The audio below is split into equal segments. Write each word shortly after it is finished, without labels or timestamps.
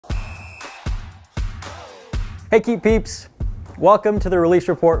Hey Keap peeps, welcome to the release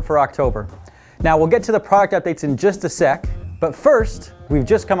report for October. Now we'll get to the product updates in just a sec, but first, we've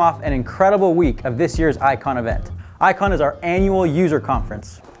just come off an incredible week of this year's Icon event. Icon is our annual user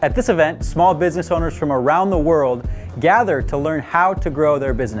conference. At this event, small business owners from around the world gather to learn how to grow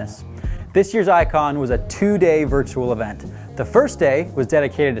their business. This year's Icon was a 2-day virtual event. The first day was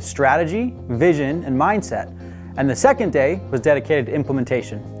dedicated to strategy, vision, and mindset, and the second day was dedicated to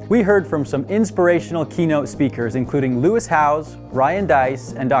implementation. We heard from some inspirational keynote speakers, including Lewis Howes, Ryan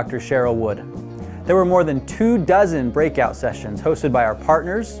Deiss, and Dr. Cheryl Wood. There were more than 24 breakout sessions hosted by our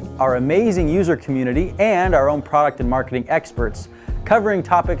partners, our amazing user community, and our own product and marketing experts, covering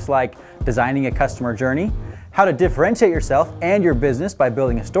topics like designing a customer journey, how to differentiate yourself and your business by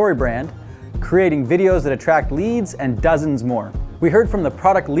building a story brand, creating videos that attract leads, and dozens more. We heard from the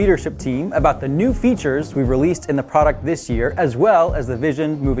product leadership team about the new features we've released in the product this year, as well as the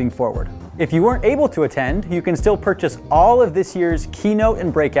vision moving forward. If you weren't able to attend, you can still purchase all of this year's keynote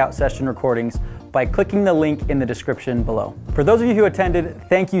and breakout session recordings by clicking the link in the description below. For those of you who attended,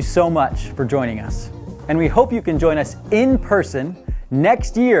 thank you so much for joining us. And we hope you can join us in person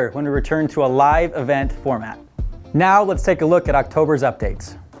next year when we return to a live event format. Now let's take a look at October's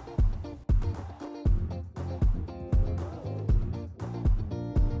updates.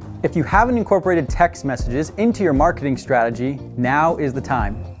 If you haven't incorporated text messages into your marketing strategy, now is the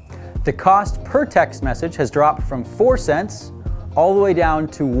time. The cost per text message has dropped from 4 cents all the way down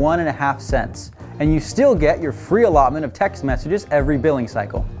to 1.5 cents, and you still get your free allotment of text messages every billing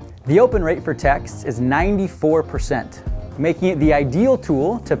cycle. The open rate for texts is 94%, making it the ideal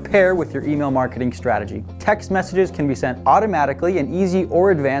tool to pair with your email marketing strategy. Text messages can be sent automatically in easy or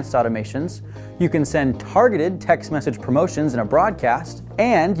advanced automations. You can send targeted text message promotions in a broadcast,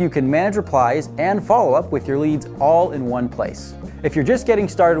 and you can manage replies and follow-up with your leads all in one place. If you're just getting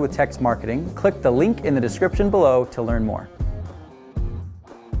started with text marketing, click the link in the description below to learn more.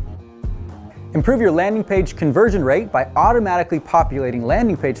 Improve your landing page conversion rate by automatically populating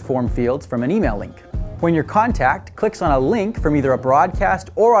landing page form fields from an email link. When your contact clicks on a link from either a broadcast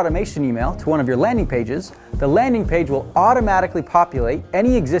or automation email to one of your landing pages, the landing page will automatically populate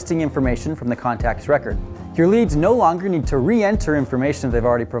any existing information from the contact's record. Your leads no longer need to re-enter information they've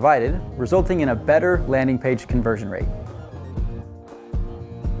already provided, resulting in a better landing page conversion rate.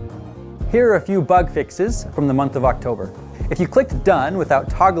 Here are a few bug fixes from the month of October. If you clicked Done without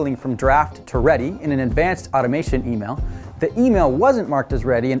toggling from draft to ready in an advanced automation email, the email wasn't marked as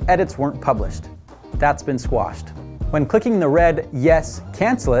ready and edits weren't published. That's been squashed. When clicking the red Yes,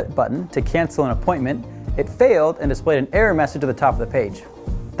 Cancel It button to cancel an appointment, it failed and displayed an error message at the top of the page.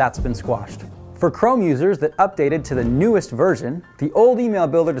 That's been squashed. For Chrome users that updated to the newest version, the old email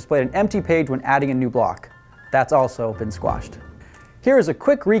builder displayed an empty page when adding a new block. That's also been squashed. Here is a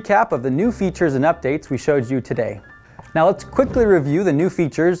quick recap of the new features and updates we showed you today. Now let's quickly review the new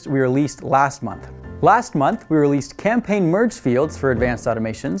features we released last month. Last month, we released campaign merge fields for advanced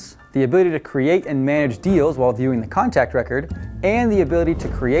automations, the ability to create and manage deals while viewing the contact record, and the ability to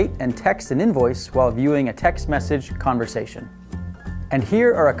create and text an invoice while viewing a text message conversation. And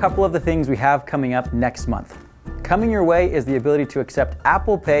here are a couple of the things we have coming up next month. Coming your way is the ability to accept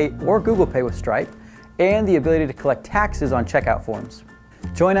Apple Pay or Google Pay with Stripe, and the ability to collect taxes on checkout forms.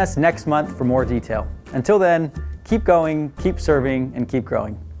 Join us next month for more detail. Until then, keep going, keep serving, and keep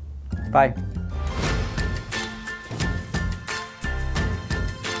growing. Bye.